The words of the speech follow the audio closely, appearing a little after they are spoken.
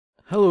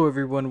Hello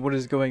everyone, what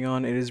is going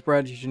on? It is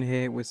BradPhusion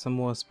here with some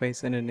more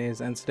Space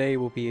Engineers, and today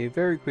will be a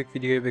very quick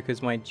video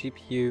because my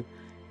GPU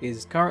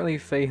is currently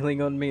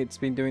failing on me. It's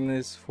been doing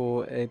this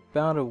for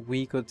about a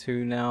week or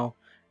two now,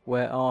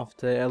 where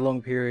after a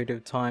long period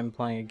of time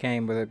playing a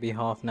game, whether it be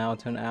half an hour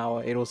to an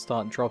hour, it'll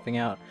start dropping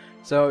out.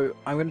 So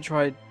I'm going to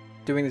try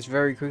doing this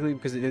very quickly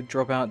because it did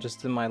drop out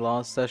just in my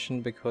last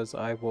session because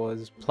I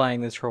was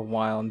playing this for a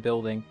while and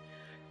building.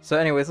 So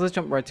anyways, let's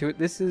jump right to it.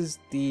 This is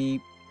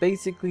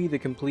basically the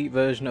complete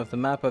version of the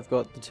map. I've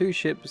got the two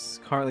ships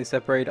currently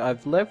separated.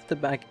 I've left the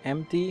back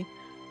empty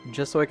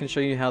just so I can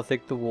show you how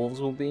thick the walls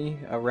will be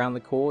around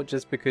the core,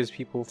 just because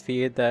people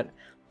feared that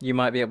you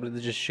might be able to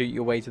just shoot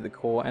your way to the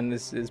core, and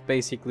this is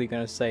basically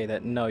going to say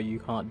that no, you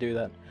can't do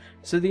that.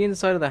 So the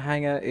inside of the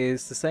hangar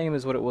is the same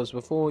as what it was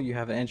before. You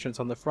have an entrance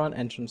on the front,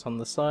 entrance on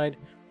the side.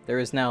 There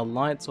is now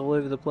lights all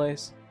over the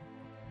place.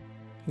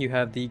 You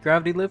have the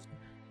gravity lift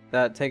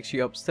that takes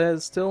you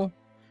upstairs still,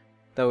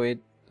 though it,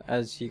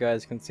 as you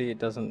guys can see, it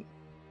doesn't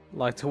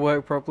like to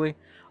work properly.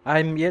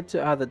 I'm yet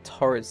to add the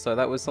turrets, so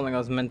that was something I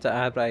was meant to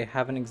add, but I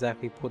haven't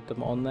exactly put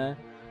them on there.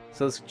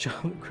 So let's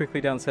jump quickly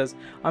downstairs.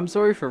 I'm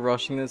sorry for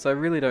rushing this, I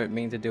really don't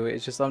mean to do it.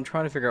 It's just I'm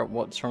trying to figure out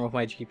what's wrong with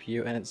my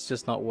GPU and it's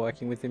just not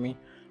working with me.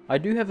 I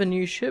do have a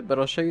new ship, but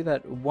I'll show you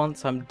that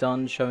once I'm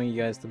done showing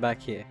you guys the back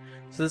here.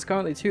 So there's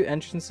currently two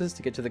entrances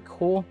to get to the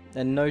core,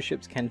 and no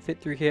ships can fit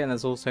through here, and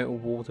there's also a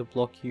wall to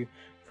block you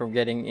from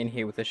getting in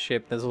here with a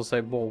ship. There's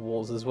also more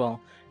walls as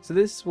well. So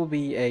this will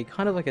be a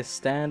kind of like a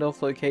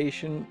standoff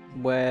location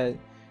where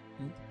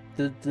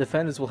the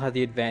defenders will have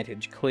the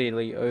advantage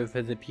clearly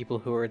over the people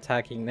who are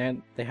attacking.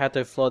 They had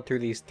to flood through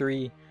these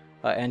three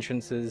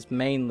entrances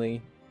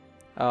mainly,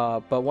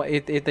 but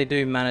if they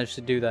do manage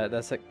to do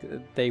that,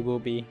 they will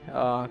be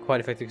quite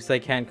effective, because they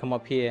can come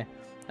up here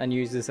and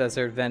use this as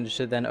their advantage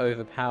to then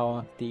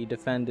overpower the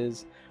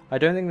defenders. I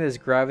don't think there's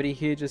gravity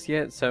here just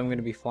yet, so I'm going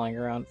to be flying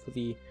around for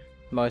the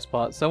most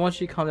part. So once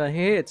you come down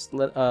here, it's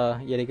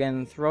yet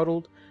again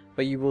throttled,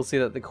 but you will see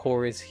that the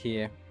core is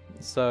here.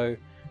 So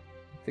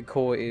the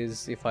core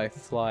is, if I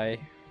fly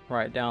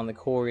right down, the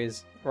core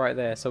is right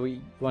there. So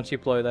once you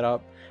blow that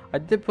up, I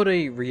did put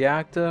a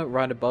reactor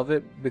right above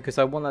it because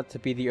I want that to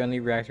be the only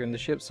reactor in the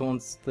ship. So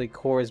once the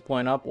core is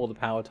blown up, all the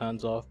power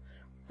turns off,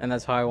 and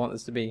that's how I want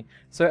this to be.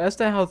 So as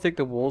to how thick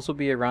the walls will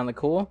be around the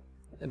core,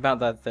 about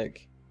that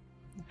thick.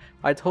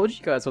 I told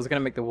you guys I was going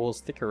to make the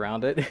walls thick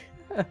around it.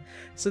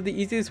 So the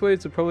easiest way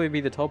would probably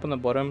be the top and the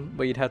bottom,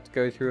 but you'd have to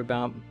go through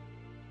about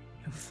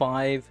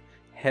 5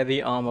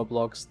 heavy armor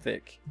blocks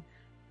thick,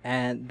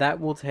 and that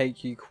will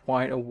take you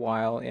quite a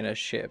while in a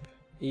ship.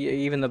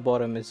 Even the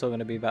bottom is still going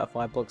to be about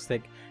 5 blocks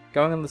thick.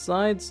 Going on the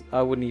sides,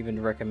 I wouldn't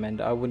even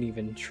recommend. I wouldn't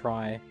even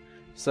try.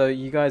 So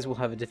you guys will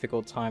have a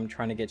difficult time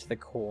trying to get to the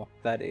core.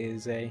 That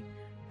is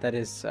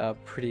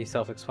pretty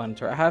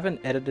self-explanatory. I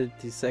haven't edited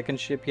the second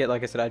ship yet.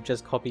 Like I said, I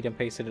just copied and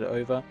pasted it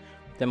over.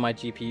 Then my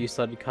GPU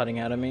started cutting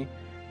out of me.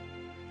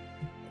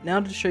 Now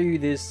to show you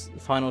this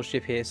final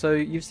ship here. So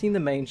you've seen the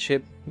main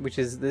ship,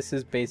 this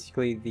is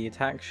basically the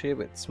attack ship.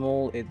 It's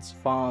small, it's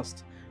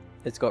fast,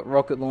 it's got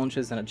rocket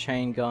launchers and a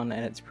chain gun,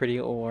 and it's pretty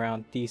all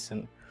around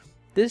decent.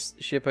 This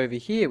ship over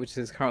here, which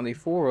there's currently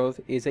 4 of,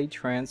 is a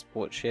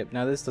transport ship.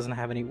 Now this doesn't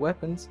have any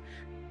weapons,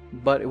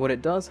 but what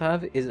it does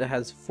have is it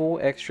has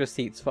 4 extra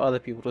seats for other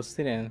people to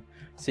sit in.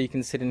 So you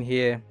can sit in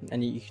here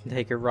and you can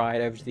take a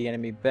ride over to the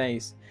enemy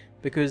base,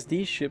 because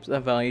these ships are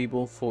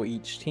valuable for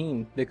each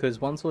team, because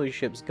once all your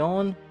ships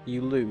gone,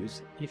 you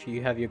lose. If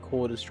you have your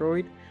core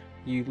destroyed,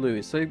 you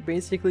lose. So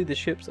basically the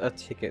ships are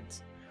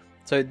tickets.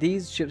 So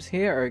these ships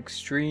here are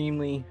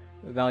extremely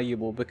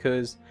valuable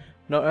because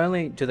not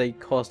only do they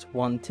cost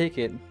 1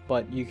 ticket,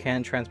 but you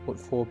can transport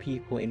 4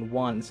 people in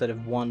one instead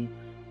of one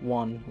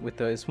with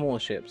those small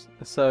ships.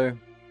 So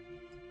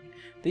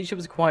these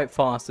ships are quite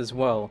fast as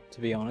well, to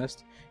be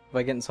honest. If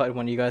I get inside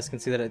one, you guys can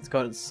see that it's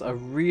got a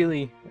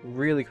really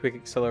quick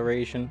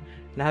acceleration,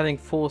 and having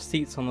 4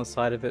 seats on the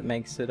side of it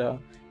makes it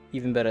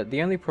even better.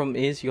 The only problem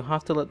is you'll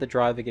have to let the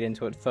driver get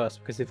into it first,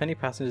 because if any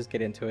passengers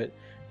get into it,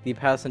 the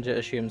passenger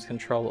assumes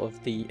control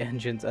of the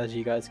engines. As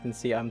you guys can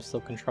see, I'm still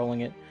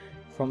controlling it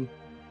from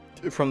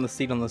the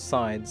seat on the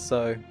side,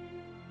 so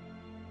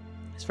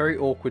it's very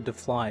awkward to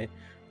fly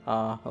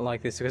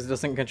like this because it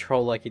doesn't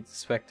control like you'd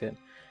expect it.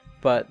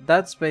 But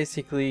that's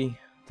basically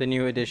the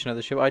new edition of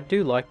the ship. I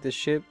do like this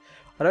ship.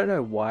 I don't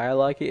know why I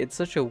like it. It's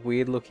such a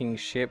weird looking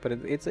ship, but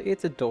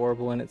it's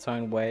adorable in its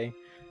own way,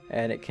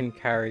 and it can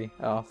carry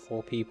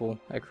 4 people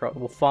across,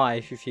 well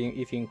 5 if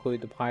you include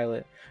the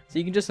pilot. So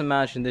you can just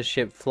imagine this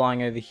ship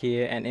flying over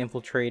here and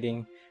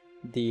infiltrating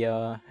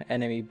the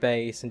enemy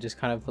base and just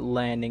kind of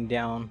landing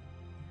down.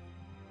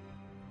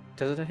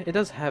 It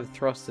does have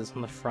thrusters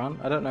on the front.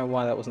 I don't know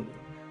why that wasn't.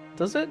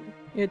 Does it?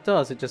 It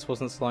does. It just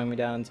wasn't slowing me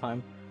down in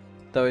time.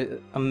 Though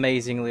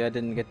amazingly I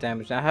didn't get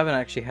damaged. Now, I haven't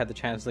actually had the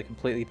chance to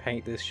completely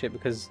paint this ship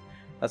because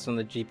that's when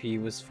the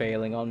GPU was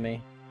failing on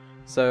me.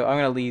 So I'm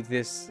gonna leave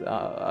this.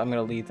 I'm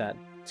gonna leave that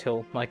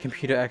till my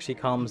computer actually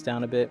calms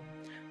down a bit.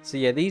 So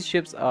yeah, these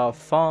ships are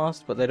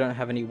fast, but they don't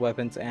have any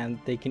weapons, and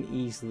they can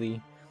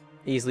easily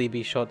easily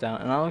be shot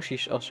down. And I'll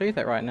show you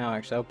that right now.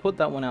 Actually, I'll put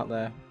that one out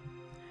there,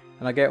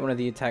 and I'll get one of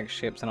the attack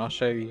ships, and I'll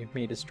show you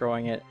me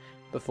destroying it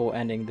before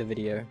ending the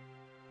video.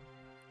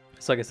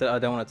 So like I said, I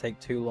don't want to take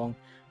too long,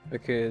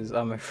 because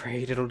I'm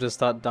afraid it'll just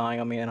start dying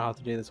on me and I'll have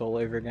to do this all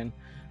over again.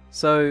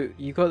 So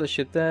you got the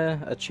ship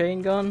there, a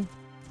chain gun.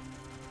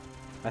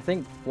 I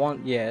think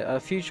a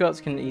few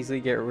shots can easily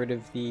get rid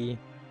of the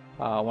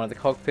one of the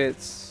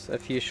cockpits. A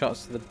few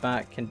shots to the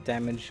back can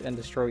damage and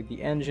destroy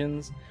the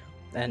engines,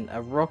 and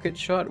a rocket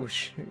shot,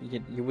 which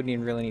you wouldn't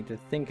even really need to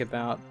think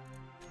about,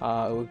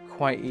 would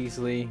quite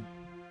easily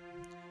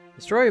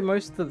destroy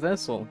most of the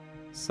vessel.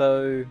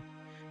 So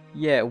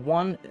yeah,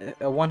 one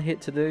hit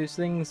to those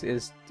things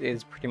is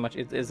pretty much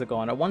is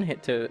gone. A one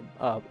hit to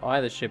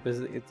either ship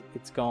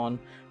it's gone.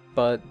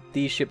 But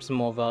these ships are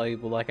more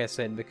valuable, like I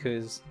said,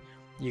 because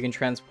you can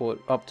transport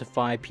up to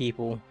 5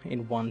 people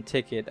in one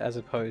ticket as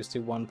opposed to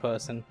one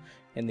person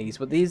in these.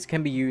 But these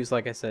can be used,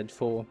 like I said,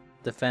 for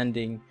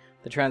defending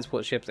the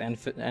transport ships and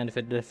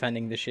for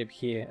defending the ship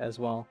here as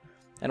well.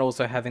 And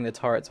also having the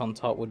turrets on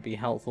top would be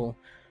helpful.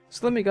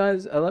 So let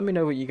me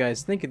know what you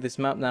guys think of this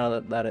map now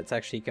that it's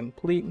actually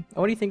complete.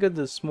 What do you think of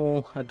the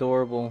small,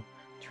 adorable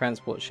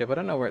transport ship? I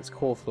don't know where it's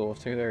called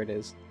to. There it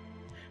is.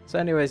 So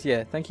anyways,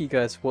 yeah, thank you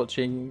guys for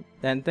watching,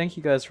 and thank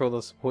you guys for all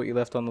the support you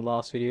left on the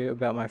last video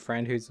about my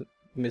friend who's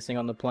missing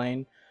on the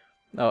plane.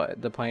 Oh,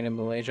 the plane in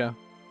Malaysia.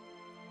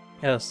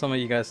 Yeah, some of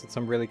you guys said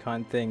some really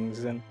kind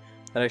things, and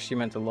that actually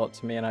meant a lot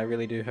to me, and I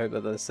really do hope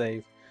that they're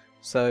safe.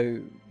 So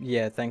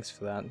yeah, thanks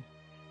for that.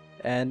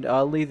 And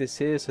I'll leave this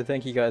here, so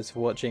thank you guys for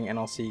watching, and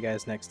I'll see you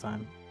guys next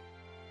time.